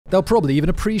They'll probably even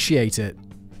appreciate it.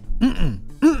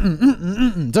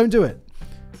 Don't do it.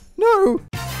 No.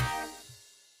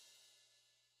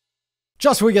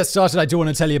 Just before we get started, I do want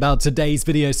to tell you about today's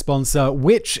video sponsor,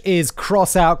 which is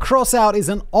Crossout. Crossout is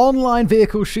an online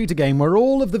vehicle shooter game where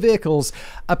all of the vehicles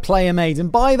are player made.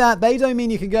 And by that, they don't mean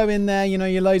you can go in there,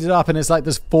 you load it up and it's like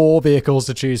there's 4 vehicles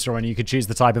to choose from and you could choose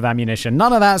the type of ammunition.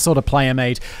 None of that sort of player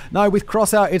made. No, with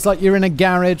Crossout, it's like you're in a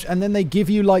garage and then they give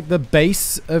you like the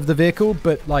base of the vehicle,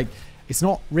 but like it's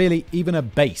not really even a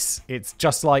base. It's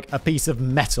just like a piece of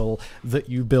metal that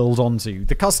you build onto.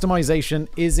 The customization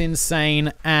is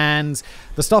insane, and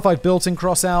the stuff I've built in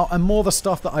Crossout and more the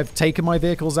stuff that I've taken my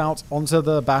vehicles out onto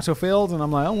the battlefield, and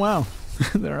I'm like, oh wow.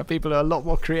 There are people who are a lot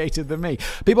more creative than me.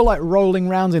 People like rolling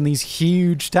around in these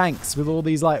huge tanks with all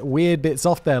these like weird bits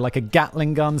off there, like a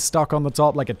Gatling gun stuck on the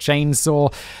top, like a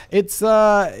chainsaw. It's,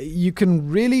 you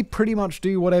can really pretty much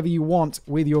do whatever you want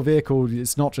with your vehicle.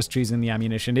 It's not just choosing the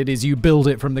ammunition. It is you build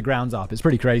it from the ground up. It's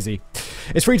pretty crazy.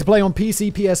 It's free to play on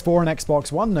PC, PS4, and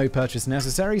Xbox One. No purchase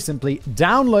necessary. Simply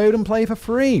download and play for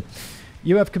free.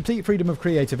 You have complete freedom of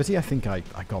creativity. I think I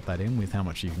got that in with how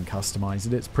much you can customize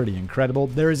it. It's pretty incredible.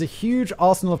 There is a huge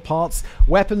arsenal of parts,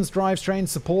 weapons, drivetrains,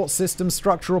 support systems,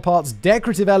 structural parts,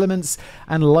 decorative elements,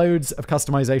 and loads of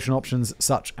customization options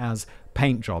such as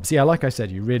paint jobs. Yeah, like I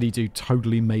said, you really do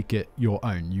totally make it your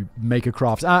own. You make a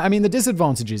craft. I mean, the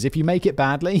disadvantage is if you make it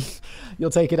badly,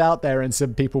 you'll take it out there and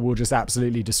some people will just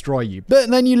absolutely destroy you. But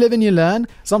then you live and you learn.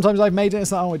 Sometimes I've made it and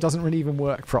it's like, oh, it doesn't really even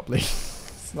work properly.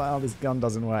 Like, oh, this gun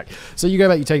doesn't work. So you go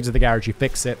back, you take it to the garage, you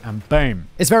fix it, and boom.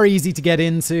 It's very easy to get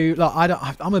into. Like,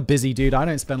 I'm a busy dude. I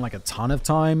don't spend like a ton of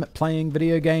time playing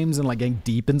video games and like getting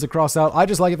deep into Crossout. I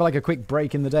just like it for like a quick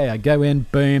break in the day. I go in,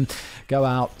 boom, go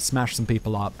out, smash some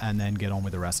people up, and then get on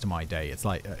with the rest of my day. It's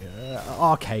like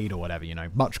arcade or whatever,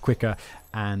 much quicker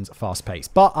and fast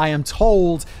paced. But I am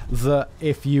told that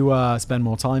if you spend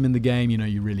more time in the game,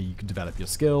 you can develop your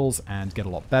skills and get a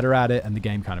lot better at it, and the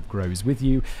game kind of grows with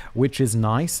you, which is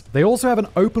nice. They also have an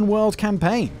open world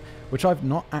campaign, which I've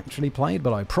not actually played,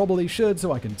 but I probably should,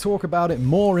 so I can talk about it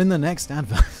more in the next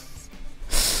advert.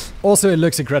 Also, it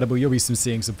looks incredible. You'll be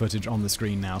seeing some footage on the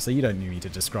screen now, so you don't need me to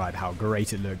describe how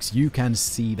great it looks. You can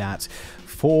see that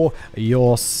for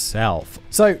yourself.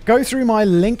 So go through my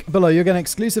link below. You'll get an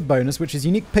exclusive bonus, which is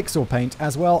unique pixel paint,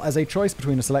 as well as a choice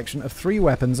between a selection of 3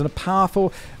 weapons and a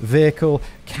powerful vehicle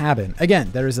cabin.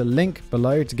 Again, there is a link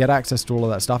below to get access to all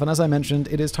of that stuff. And as I mentioned,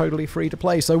 it is totally free to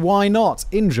play. So why not?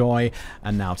 Enjoy.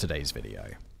 And now today's video.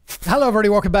 Hello, everybody.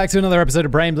 Welcome back to another episode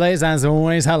of Brain Blaze. As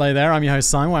always, hello there. I'm your host,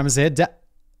 Simon Whammers here.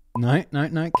 No,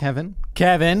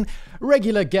 Kevin.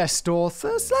 Regular guest star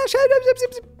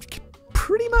 /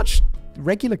 pretty much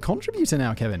regular contributor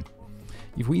now, Kevin.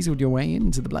 You've weaseled your way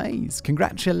into the blaze.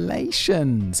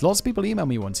 Congratulations. Lots of people emailed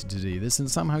me wanting to do this,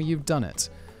 and somehow you've done it.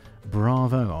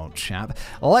 Bravo, old chap.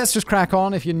 Let's just crack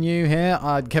on. If you're new here,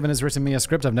 Kevin has written me a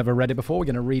script. I've never read it before. We're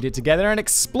going to read it together and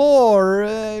explore.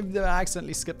 I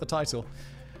accidentally skipped the title.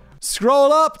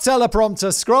 Scroll up,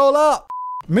 teleprompter. Scroll up.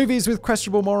 Movies with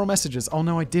questionable moral messages. Oh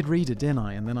no, I did read it, didn't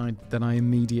I? And then I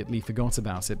immediately forgot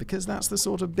about it because that's the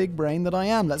sort of big brain that I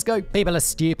am. Let's go. People are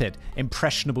stupid,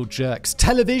 impressionable jerks.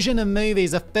 Television and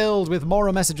movies are filled with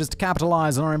moral messages to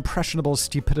capitalize on our impressionable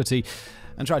stupidity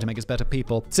and try to make us better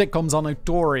people. Sitcoms are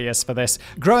notorious for this.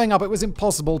 Growing up, it was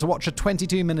impossible to watch a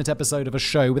 22-minute episode of a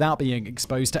show without being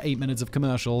exposed to 8 minutes of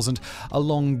commercials and a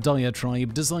long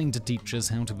diatribe designed to teach us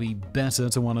how to be better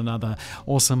to one another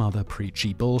or some other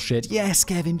preachy bullshit. Yes,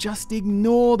 Kevin, just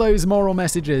ignore those moral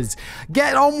messages.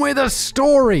 Get on with a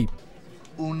story.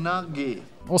 Unagi.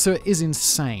 Also, it is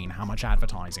insane how much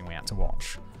advertising we had to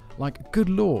watch. Like, good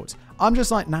lord. I'm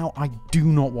just like, now I do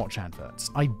not watch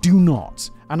adverts. I do not.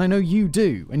 And I know you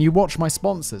do. And you watch my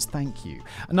sponsors. Thank you.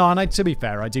 No, and to be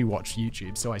fair, I do watch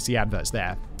YouTube, so I see adverts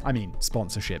there. I mean,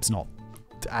 sponsorships, not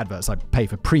adverts. I pay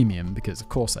for premium because of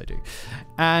course I do.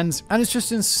 And it's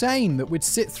just insane that we'd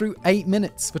sit through 8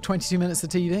 minutes for 22 minutes of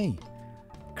TV.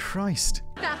 Christ.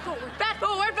 Fast forward, fast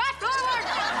forward, fast forward!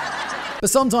 But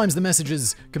sometimes the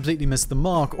messages completely miss the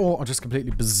mark or are just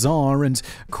completely bizarre and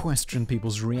question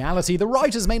people's reality. The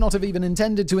writers may not have even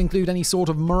intended to include any sort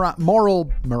of morale.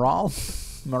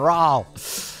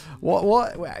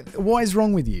 What is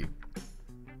wrong with you?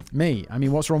 Me. I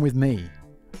mean, what's wrong with me?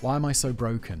 Why am I so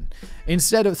broken?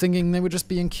 Instead of thinking they were just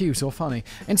being cute or funny.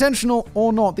 Intentional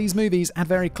or not, these movies had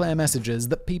very clear messages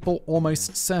that people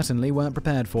almost certainly weren't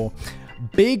prepared for.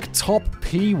 Big Top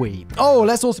Pee-wee. Oh,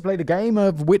 let's also play the game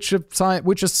of which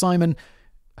has Simon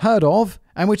heard of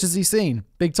and which has he seen.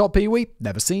 Big Top Pee-wee?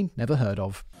 Never seen, never heard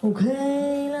of.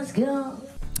 Okay, let's go.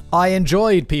 I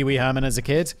enjoyed Pee-wee Herman as a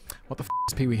kid. What the f***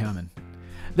 is Pee-wee Herman?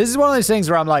 This is one of those things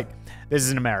where I'm like, this is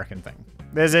an American thing.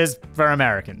 This is for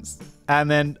Americans.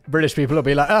 And then British people will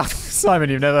be like, oh, Simon,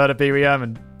 you've never heard of Pee Wee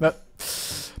Herman.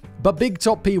 But Big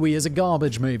Top Pee-wee is a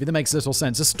garbage movie that makes little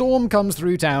sense. A storm comes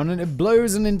through town and it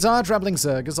blows an entire traveling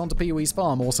circus onto Pee-wee's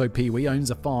farm. Also, Pee-wee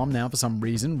owns a farm now for some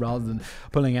reason, rather than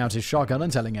pulling out his shotgun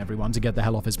and telling everyone to get the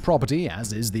hell off his property,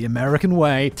 as is the American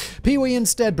way. Pee-wee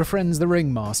instead befriends the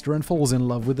ringmaster and falls in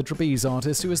love with the trapeze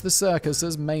artist, who is the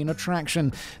circus's main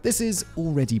attraction. This is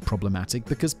already problematic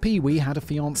because Pee-wee had a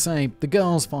fiancée. The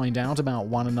girls find out about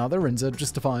one another and are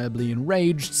justifiably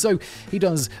enraged, so he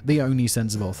does the only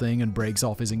sensible thing and breaks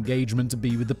off his engagement to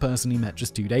be with the person he met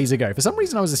just 2 days ago. For some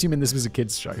reason, I was assuming this was a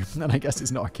kids' show, and I guess it's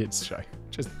not a kids' show.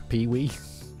 Just Pee-wee.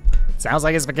 Sounds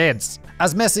like it's for kids.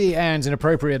 As messy and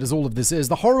inappropriate as all of this is,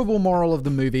 the horrible moral of the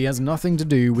movie has nothing to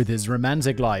do with his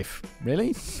romantic life.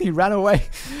 Really? He ran away.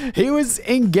 He was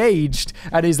engaged,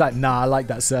 and he's like, nah, I like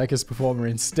that circus performer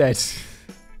instead.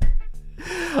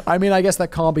 I mean, I guess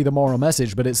that can't be the moral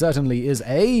message, but it certainly is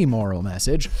a moral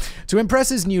message. To impress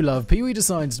his new love, Pee-wee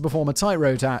decides to perform a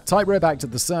tightrope act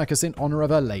at the circus in honor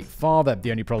of her late father. The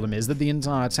only problem is that the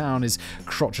entire town is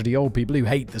crotchety old people who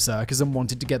hate the circus and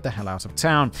wanted to get the hell out of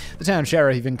town. The town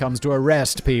sheriff even comes to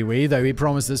arrest Pee-wee, though he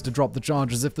promises to drop the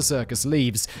charges if the circus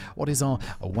leaves. What is our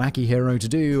wacky hero to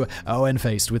do when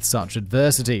faced with such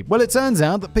adversity? Well, it turns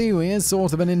out that Pee-wee is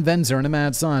sort of an inventor and a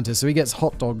mad scientist, so he gets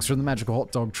hot dogs from the magical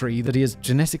hot dog tree that he has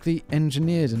genetically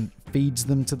engineered and feeds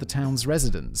them to the town's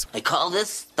residents. I call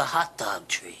this the hot dog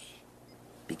tree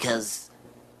because,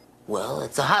 well,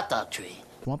 it's a hot dog tree.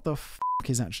 What the f***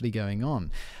 is actually going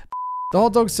on? The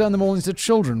hot dogs turn them all into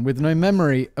children with no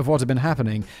memory of what had been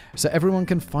happening, so everyone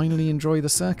can finally enjoy the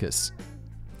circus.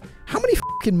 How many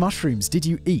f***ing mushrooms did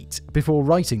you eat before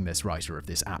writing this, writer of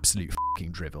this absolute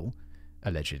f***ing drivel?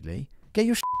 Allegedly. Get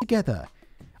your shit together.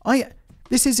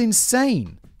 This is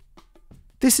insane.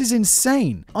 This is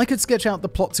insane. I could sketch out the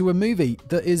plot to a movie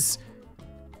that is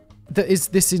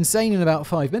this insane in about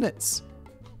 5 minutes.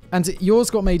 And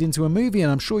yours got made into a movie,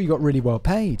 and I'm sure you got really well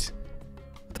paid.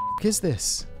 What the f*** is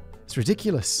this? It's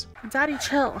ridiculous. Daddy,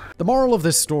 chill. The moral of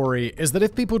this story is that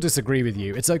if people disagree with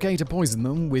you, it's okay to poison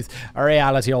them with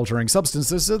reality-altering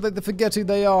substances so that they forget who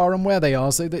they are and where they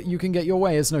are so that you can get your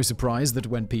way. It's no surprise that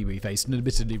when Pee-wee faced an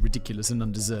admittedly ridiculous and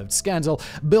undeserved scandal,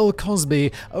 Bill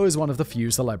Cosby was one of the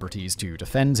few celebrities to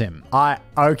defend him.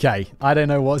 Okay, I don't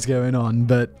know what's going on,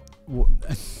 but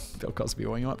Bill Cosby,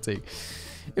 what are you up to?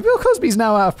 Bill Cosby's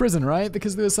now out of prison, right?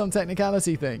 Because there was some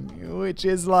technicality thing, which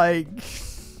is like...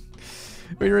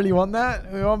 We really want that?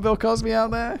 We want Bill Cosby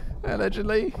out there,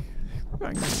 allegedly?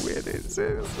 Weird. It's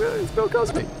Bill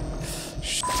Cosby.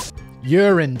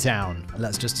 Urinetown.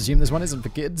 Let's just assume this one isn't for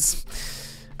kids.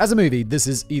 As a movie, this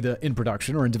is either in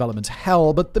production or in development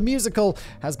hell, but the musical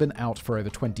has been out for over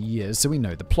 20 years, so we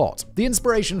know the plot. The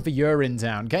inspiration for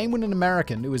Urinetown came when an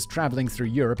American who was traveling through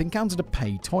Europe encountered a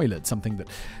pay toilet, something that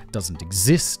doesn't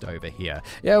exist over here.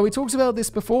 Yeah, we talked about this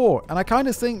before, and I kind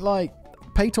of think, like,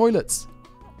 pay toilets.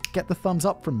 Get the thumbs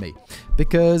up from me,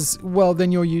 because, well, then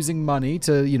you're using money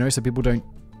to, so people don't,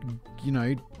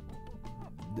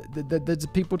 there's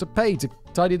people to pay to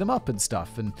tidy them up and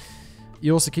stuff, and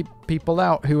you also keep people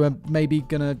out who are maybe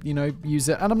gonna, use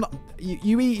it. And I'm not,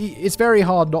 it's very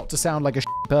hard not to sound like a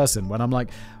person when I'm like,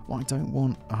 well, I don't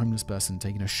want a homeless person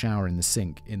taking a shower in the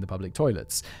sink in the public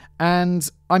toilets. And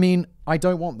I mean, I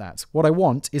don't want that. What I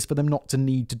want is for them not to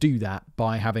need to do that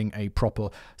by having a proper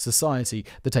society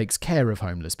that takes care of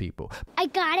homeless people. I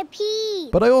gotta pee.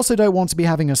 But I also don't want to be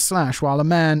having a slash while a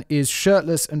man is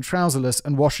shirtless and trouserless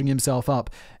and washing himself up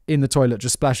in the toilet,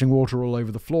 just splashing water all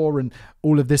over the floor and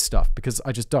all of this stuff, because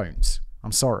I just don't.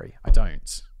 I'm sorry, I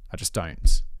don't. I just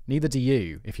don't. Neither do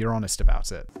you, if you're honest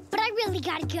about it. But I really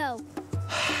gotta go.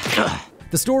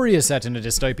 The story is set in a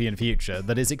dystopian future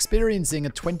that is experiencing a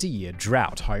 20-year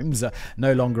drought. Homes are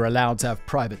no longer allowed to have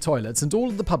private toilets, and all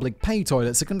of the public pay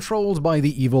toilets are controlled by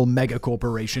the evil mega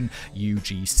corporation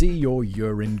UGC, or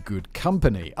Urine Good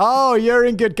Company. Oh,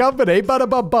 Urine Good Company,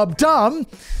 ba-da-bub-bub-dum!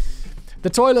 The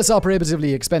toilets are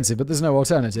prohibitively expensive, but there's no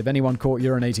alternative. Anyone caught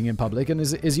urinating in public and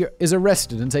is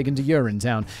arrested and taken to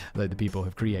Urinetown, though the people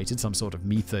have created some sort of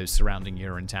mythos surrounding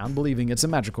Urinetown, believing it's a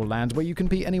magical land where you can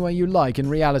pee anywhere you like. In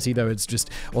reality, though, it's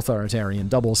just authoritarian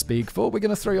doublespeak for we're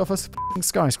going to throw you off a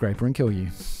skyscraper and kill you.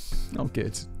 Oh,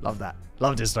 good. Love that.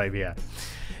 Love dystopia.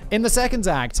 In the second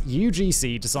act,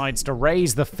 UGC decides to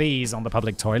raise the fees on the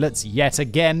public toilets yet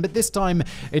again, but this time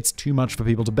it's too much for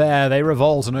people to bear. They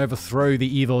revolt and overthrow the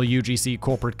evil UGC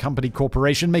corporate company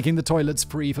corporation, making the toilets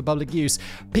free for public use.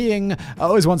 Peeing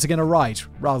is once again a right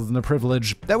rather than a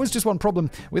privilege. There was just one problem.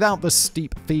 Without the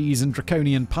steep fees and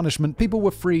draconian punishment, people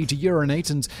were free to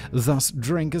urinate and thus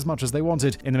drink as much as they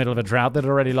wanted. In the middle of a drought that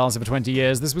had already lasted for 20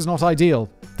 years, this was not ideal.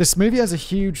 This movie has a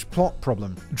huge plot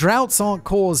problem. Droughts aren't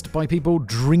caused by people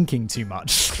drinking too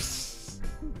much.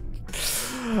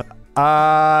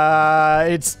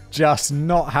 It's just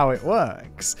not how it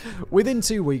works. Within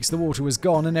 2 weeks, the water was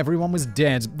gone and everyone was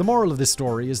dead. The moral of this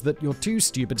story is that you're too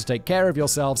stupid to take care of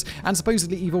yourselves, and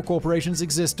supposedly evil corporations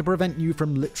exist to prevent you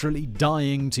from literally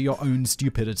dying to your own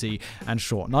stupidity and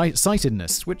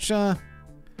short-sightedness, which, I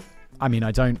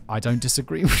don't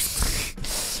disagree with.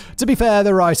 To be fair,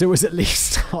 the writer was at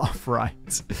least half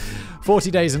right.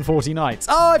 40 Days and 40 Nights.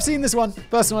 Oh, I've seen this one.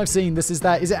 First one I've seen. Is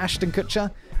it Ashton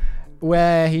Kutcher?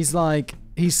 Where he's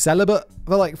celibate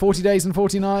for like 40 days and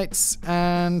 40 nights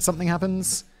and something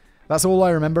happens. That's all I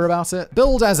remember about it.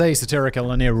 Billed as a satirical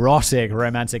and erotic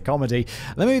romantic comedy,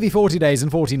 the movie 40 Days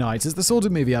and 40 Nights is the sort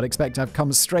of movie I'd expect to have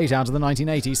come straight out of the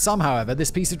 1980s. Some, however,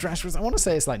 this piece of trash was, I want to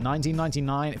say it's like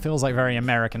 1999. It feels like very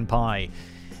American Pie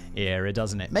era,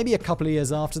 doesn't it? Maybe a couple of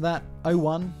years after that.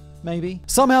 01. Maybe.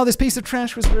 Somehow this piece of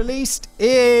trash was released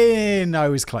in... I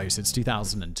was close, it's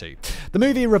 2002. The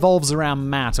movie revolves around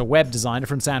Matt, a web designer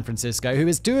from San Francisco who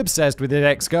is too obsessed with his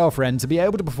ex-girlfriend to be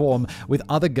able to perform with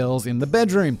other girls in the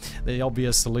bedroom. The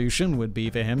obvious solution would be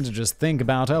for him to just think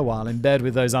about her while in bed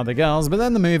with those other girls, but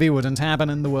then the movie wouldn't happen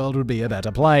and the world would be a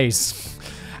better place.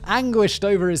 Anguished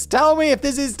over his... Tell me if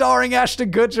this is starring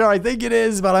Ashton Kutcher. I think it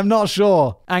is, but I'm not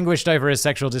sure. Anguished over his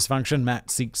sexual dysfunction,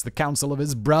 Matt seeks the counsel of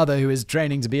his brother, who is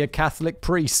training to be a Catholic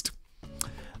priest.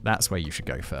 That's where you should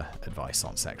go for advice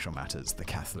on sexual matters, the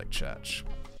Catholic Church.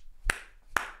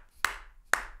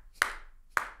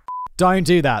 Don't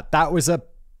do that. That was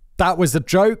a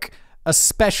joke,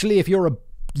 especially if you're a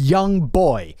young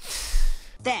boy.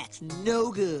 That's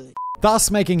no good.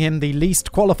 Thus making him the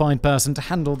least qualified person to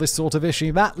handle this sort of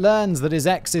issue. Matt learns that his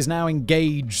ex is now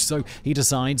engaged, so he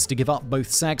decides to give up both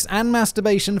sex and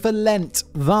masturbation for Lent.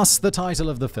 Thus the title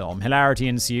of the film. Hilarity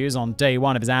ensues on day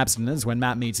one of his abstinence when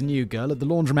Matt meets a new girl at the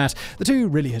laundromat. The two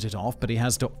really hit it off, but he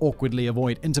has to awkwardly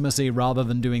avoid intimacy rather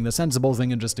than doing the sensible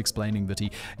thing and just explaining that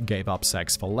he gave up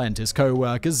sex for Lent. His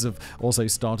co-workers have also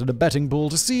started a betting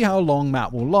pool to see how long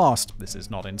Matt will last. This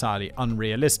is not entirely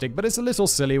unrealistic, but it's a little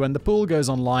silly when the pool goes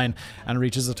online and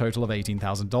reaches a total of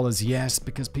 $18,000. Yes,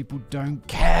 because people don't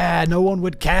care. No one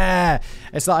would care.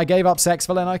 It's like, I gave up sex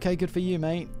for Lent. Okay, good for you,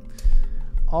 mate.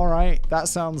 All right, that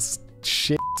sounds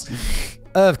shit.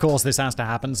 Of course, this has to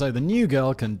happen so the new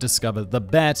girl can discover the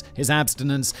bet, his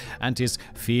abstinence, and his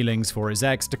feelings for his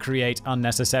ex to create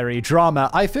unnecessary drama.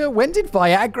 I feel, when did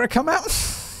Viagra come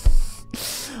out?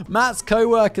 Matt's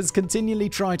co-workers continually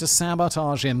try to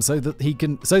sabotage him so that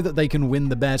they can win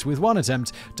the bet, with one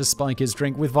attempt to spike his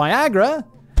drink with Viagra,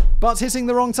 but hitting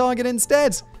the wrong target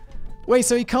instead. Wait,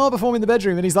 so he can't perform in the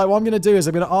bedroom, and he's like, what I'm going to do is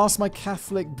I'm going to ask my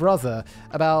Catholic brother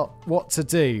about what to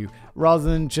do, rather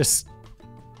than just,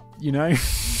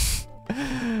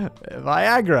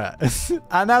 Viagra.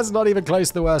 And that's not even close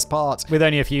to the worst part. With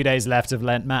only a few days left of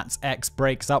Lent, Matt's ex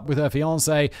breaks up with her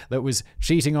fiancé that was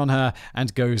cheating on her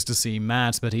and goes to see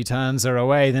Matt, but he turns her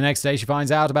away. The next day she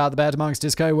finds out about the bet amongst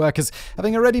his co-workers.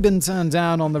 Having already been turned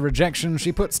down on the rejection,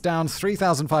 she puts down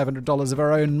 $3,500 of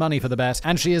her own money for the bet,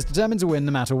 and she is determined to win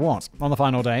no matter what. On the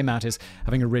final day, Matt is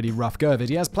having a really rough go of it.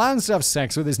 He has plans to have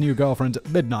sex with his new girlfriend at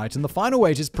midnight, and the final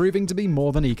weight is proving to be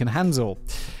more than he can handle.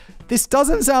 This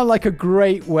doesn't sound like a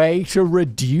great way to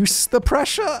reduce the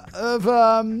pressure of,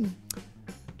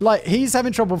 he's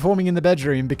having trouble performing in the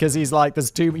bedroom because he's like,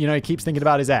 there's too, he keeps thinking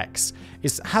about his ex.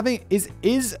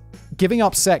 Is giving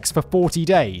up sex for 40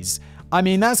 days. I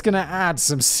mean, that's going to add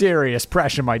some serious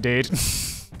pressure, my dude.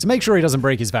 To make sure he doesn't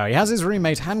break his vow, he has his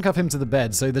roommate handcuff him to the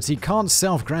bed so that he can't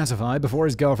self-gratify before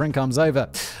his girlfriend comes over.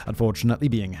 Unfortunately,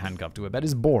 being handcuffed to a bed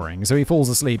is boring, so he falls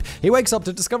asleep. He wakes up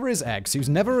to discover his ex, who's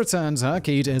never returned her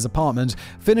key to his apartment,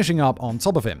 finishing up on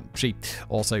top of him. She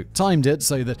also timed it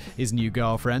so that his new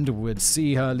girlfriend would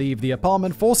see her leave the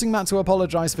apartment, forcing Matt to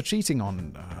apologize for cheating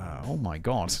on... oh my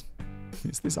god.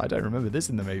 Is this... I don't remember this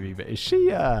in the movie, but is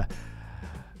she...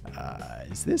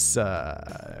 is this...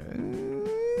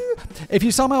 If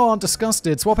you somehow aren't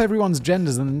disgusted, swap everyone's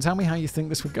genders and then tell me how you think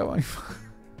this would go over.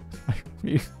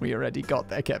 We already got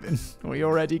there, Kevin. We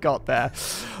already got there.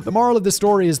 The moral of the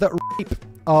story is that rape...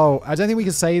 Oh, I don't think we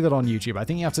can say that on YouTube. I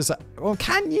think you have to say... Well,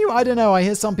 can you? I don't know. I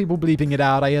hear some people bleeping it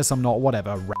out. I hear some not.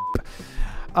 Whatever. Rape.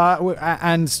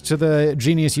 And to the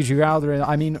genius YouTuber out there,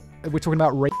 I mean, we're talking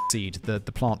about rapeseed, the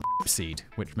plant seed,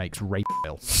 which makes rape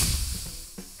oil.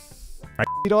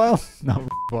 Rapeseed oil? No,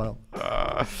 oil.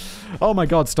 Oh my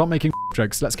god, stop making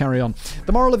jokes. Let's carry on.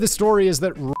 The moral of this story is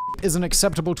that rape is an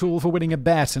acceptable tool for winning a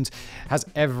bet and has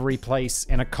every place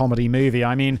in a comedy movie.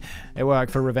 I mean, it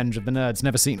worked for Revenge of the Nerds.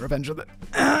 Never seen Revenge of the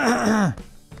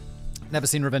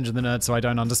Nerds, so I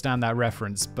don't understand that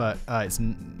reference, but it's...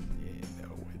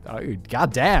 Oh,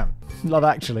 goddamn. Love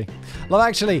Actually. Love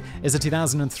Actually is a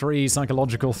 2003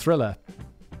 psychological thriller.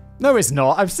 No, it's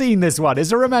not. I've seen this one.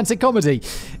 It's a romantic comedy.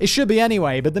 It should be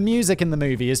anyway, but the music in the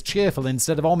movie is cheerful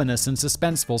instead of ominous and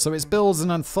suspenseful, so it builds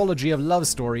an anthology of love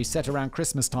stories set around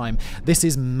Christmas time. This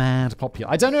is mad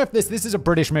popular. I don't know if this is a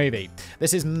British movie.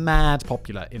 This is mad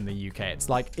popular in the UK.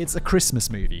 It's a Christmas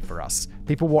movie for us.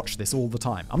 People watch this all the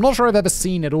time. I'm not sure I've ever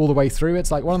seen it all the way through. It's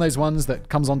like one of those ones that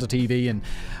comes onto TV and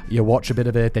you watch a bit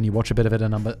of it, then you watch a bit of it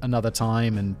another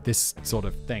time, and this sort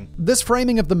of thing. This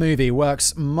framing of the movie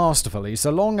works masterfully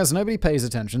so long as nobody pays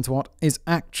attention to what is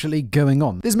actually going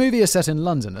on. This movie is set in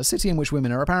London, a city in which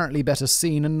women are apparently better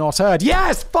seen and not heard.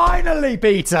 Yes, finally,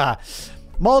 Peter!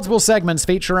 Multiple segments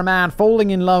feature a man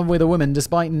falling in love with a woman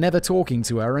despite never talking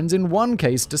to her, and in one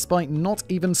case, despite not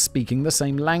even speaking the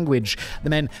same language. The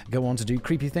men go on to do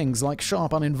creepy things like show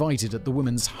up uninvited at the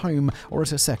woman's home or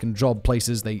at her second job,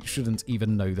 places they shouldn't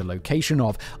even know the location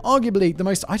of. Arguably, the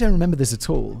most... I don't remember this at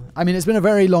all. I mean, it's been a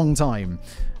very long time.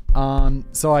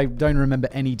 So I don't remember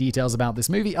any details about this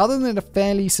movie other than a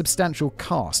fairly substantial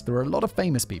cast. There are a lot of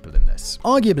famous people in this.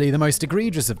 Arguably the most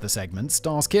egregious of the segments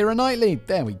stars Keira Knightley,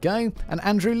 there we go, and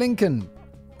Andrew Lincoln.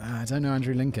 I don't know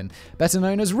Andrew Lincoln. Better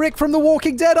known as Rick from The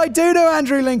Walking Dead. I do know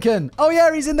Andrew Lincoln. Oh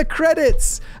yeah, he's in the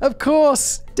credits. Of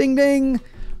course. Ding ding.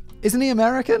 Isn't he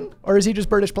American? Or is he just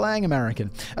British playing American?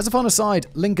 As a fun aside,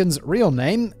 Lincoln's real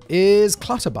name is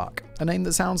Clutterbuck, a name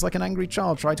that sounds like an angry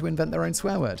child tried to invent their own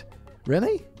swear word.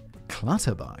 Really?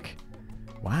 Clutterbuck.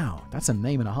 Wow, that's a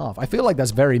name and a half. I feel like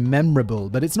that's very memorable,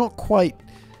 but it's not quite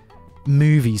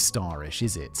movie star-ish,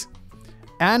 is it?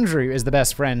 Andrew is the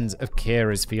best friend of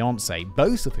Keira's fiance,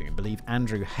 both of whom believe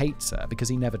Andrew hates her because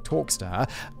he never talks to her,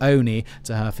 only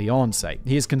to her fiance.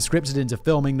 He is conscripted into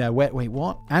filming their Wait,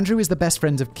 what? Andrew is the best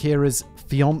friend of Keira's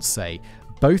fiance,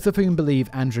 both of whom believe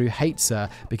Andrew hates her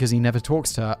because he never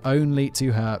talks to her, only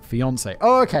to her fiance.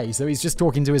 Oh, okay, so he's just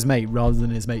talking to his mate rather than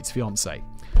his mate's fiance.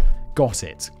 Got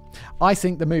it. I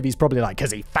think the movie's probably like,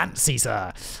 because he fancies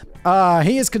her.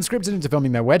 He is conscripted into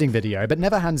filming their wedding video, but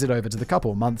never hands it over to the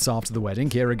couple. Months after the wedding,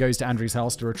 Keira goes to Andrew's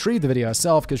house to retrieve the video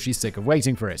herself because she's sick of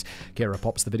waiting for it. Keira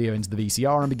pops the video into the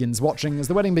VCR and begins watching. As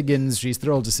the wedding begins, she's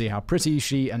thrilled to see how pretty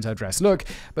she and her dress look,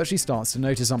 but she starts to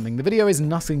notice something. The video is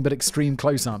nothing but extreme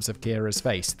close-ups of Keira's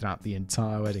face throughout the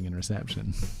entire wedding and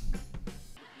reception.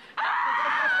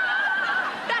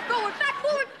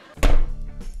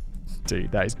 Dude,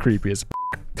 that is creepy as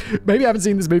Maybe I haven't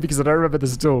seen this movie because I don't remember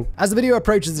this at all. As the video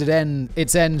approaches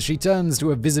its end, she turns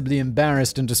to a visibly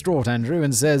embarrassed and distraught Andrew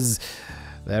and says,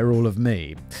 "They're all of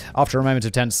me." After a moment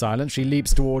of tense silence, she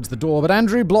leaps towards the door, but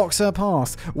Andrew blocks her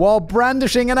path while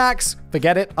brandishing an axe.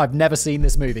 Forget it, I've never seen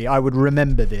this movie. I would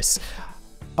remember this.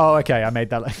 Oh, okay, I made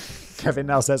that... Kevin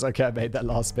now says, okay, I made that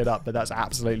last bit up, but that's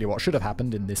absolutely what should have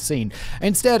happened in this scene.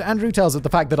 Instead, Andrew tells her the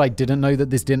fact that I didn't know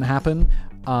that this didn't happen.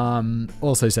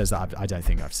 Also says that I don't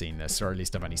think I've seen this, or at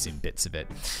least I've only seen bits of it.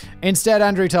 Instead,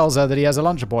 Andrew tells her that he has a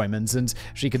lunch appointment and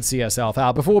she can see herself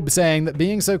out, before saying that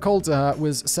being so cold to her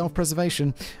was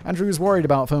self-preservation. Andrew was worried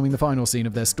about filming the final scene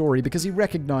of their story because he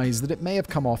recognized that it may have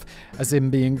come off as him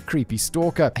being a creepy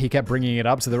stalker. He kept bringing it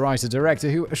up to the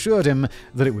writer-director, who assured him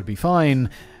that it would be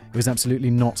fine. It was absolutely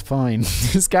not fine.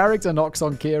 His character knocks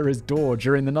on Keira's door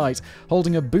during the night,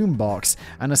 holding a boombox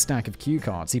and a stack of cue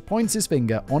cards. He points his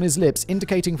finger on his lips,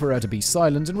 indicating for her to be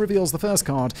silent, and reveals the first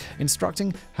card,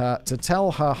 instructing her to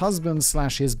tell her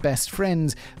husband/his best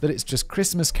friend that it's just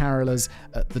Christmas carolers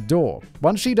at the door.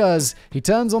 Once she does, he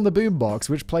turns on the boombox,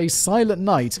 which plays Silent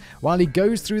Night while he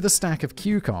goes through the stack of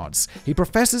cue cards. He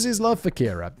professes his love for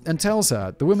Keira and tells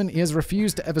her, the woman he has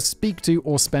refused to ever speak to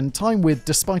or spend time with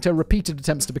despite her repeated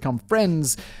attempts to become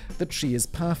friends, that she is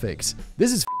perfect.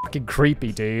 This is fucking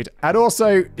creepy, dude. And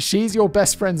also, she's your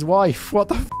best friend's wife. What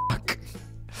the fuck?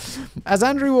 As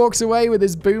Andrew walks away with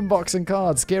his boombox and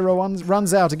cards, Keira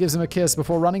runs out and gives him a kiss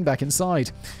before running back inside.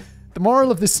 The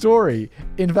moral of this story,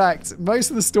 in fact,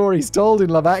 most of the stories told in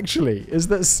Love Actually, is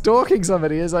that stalking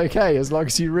somebody is okay as long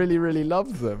as you really, really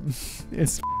love them.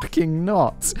 It's fucking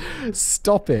not.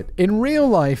 Stop it. In real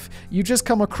life, you just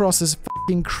come across as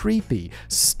fucking creepy.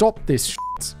 Stop this shit.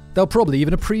 They'll probably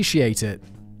even appreciate it.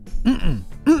 Don't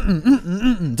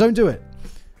do it.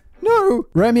 No!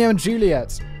 Romeo and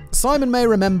Juliet. Simon may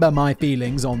remember my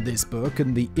feelings on this book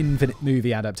and the infinite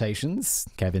movie adaptations.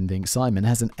 Kevin thinks Simon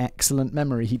has an excellent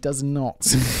memory. He does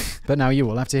not. But now you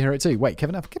will have to hear it too. Wait,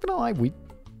 Kevin and I,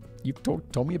 you've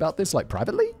told me about this, like,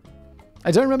 privately?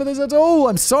 I don't remember this at all.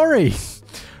 I'm sorry.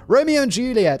 Romeo and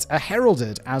Juliet are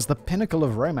heralded as the pinnacle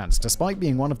of romance, despite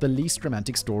being one of the least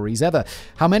romantic stories ever.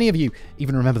 How many of you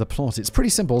even remember the plot? It's pretty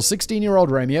simple.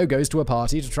 16-year-old Romeo goes to a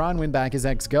party to try and win back his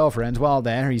ex-girlfriend. While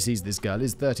there, he sees this girl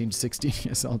is 13 to 16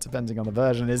 years old, depending on the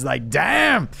version. Is like,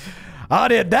 damn, I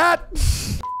did that.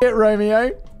 Shit,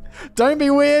 Romeo. Don't be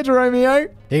weird, Romeo.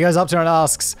 He goes up to her and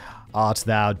asks, art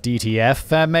thou DTF,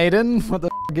 fair maiden? What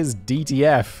the f*** is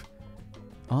DTF?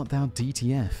 Art thou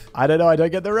DTF? I don't know, I don't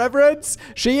get the reference.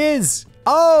 She is.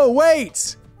 Oh,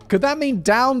 wait. Could that mean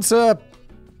down to...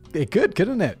 It could,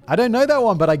 couldn't it? I don't know that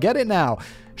one, but I get it now.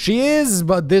 She is,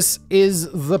 but this is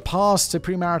the past to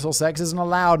premarital sex isn't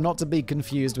allowed, not to be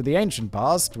confused with the ancient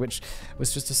past, which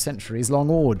was just a centuries-long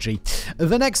orgy.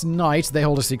 The next night, they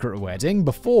hold a secret wedding,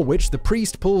 before which the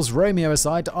priest pulls Romeo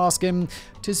aside to ask him,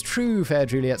 "'Tis true, fair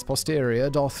Juliet's posterior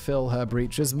doth fill her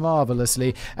breeches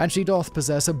marvellously, and she doth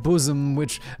possess a bosom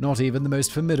which not even the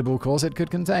most formidable corset could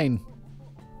contain."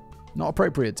 Not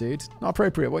appropriate, dude. Not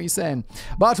appropriate. What are you saying?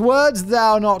 But words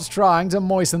thou not trying to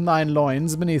moisten thine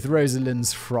loins beneath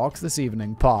Rosalind's frock this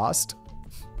evening past?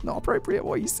 Not appropriate.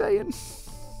 What are you saying?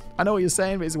 I know what you're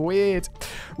saying, but it's weird.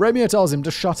 Romeo tells him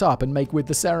to shut up and make with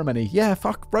the ceremony. Yeah,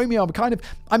 fuck Romeo.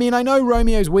 I know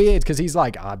Romeo's weird because he's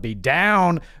like, I'd be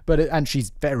down, and she's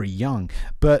very young,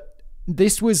 but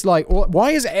this was like, why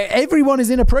is everyone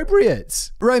is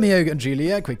inappropriate? Romeo and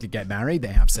Juliet quickly get married, they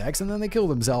have sex, and then they kill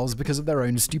themselves because of their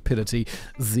own stupidity.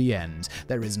 The end.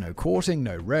 There is no courting,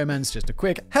 no romance, just a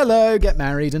quick, hello, get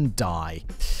married, and die.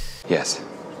 Yes,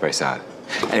 very sad.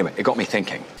 Anyway, it got me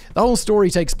thinking. The whole story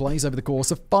takes place over the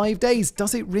course of 5 days.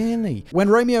 Does it really? When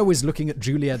Romeo was looking at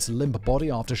Juliet's limp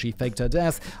body after she faked her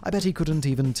death, I bet he couldn't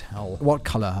even tell what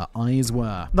color her eyes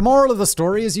were. The moral of the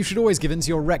story is you should always give in to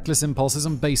your reckless impulses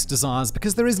and base desires,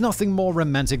 because there is nothing more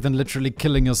romantic than literally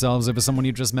killing yourselves over someone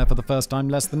you just met for the first time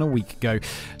less than a week ago.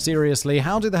 Seriously,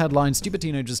 how do the headlines "Stupid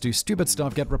teenagers do stupid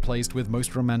stuff" get replaced with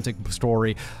 "most romantic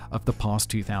story of the past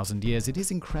 2,000 years"? It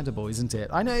is incredible, isn't it?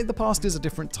 I know the past is a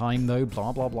different time though,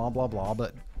 blah blah blah blah blah,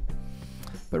 but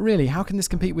really, how can this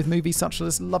compete with movies such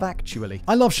as Love Actually?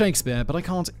 I love Shakespeare, but I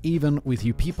can't even with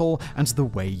you people and the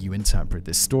way you interpret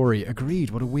this story.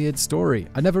 Agreed, what a weird story.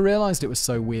 I never realized it was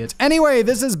so weird. Anyway,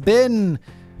 this has been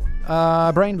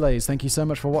Brainblaze. Thank you so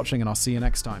much for watching, and I'll see you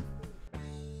next time.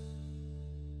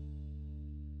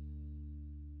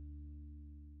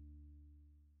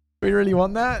 We really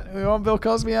want that? We want Bill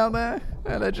Cosby out there?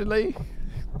 Allegedly?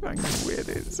 Weird.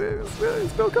 It's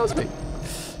Bill Cosby.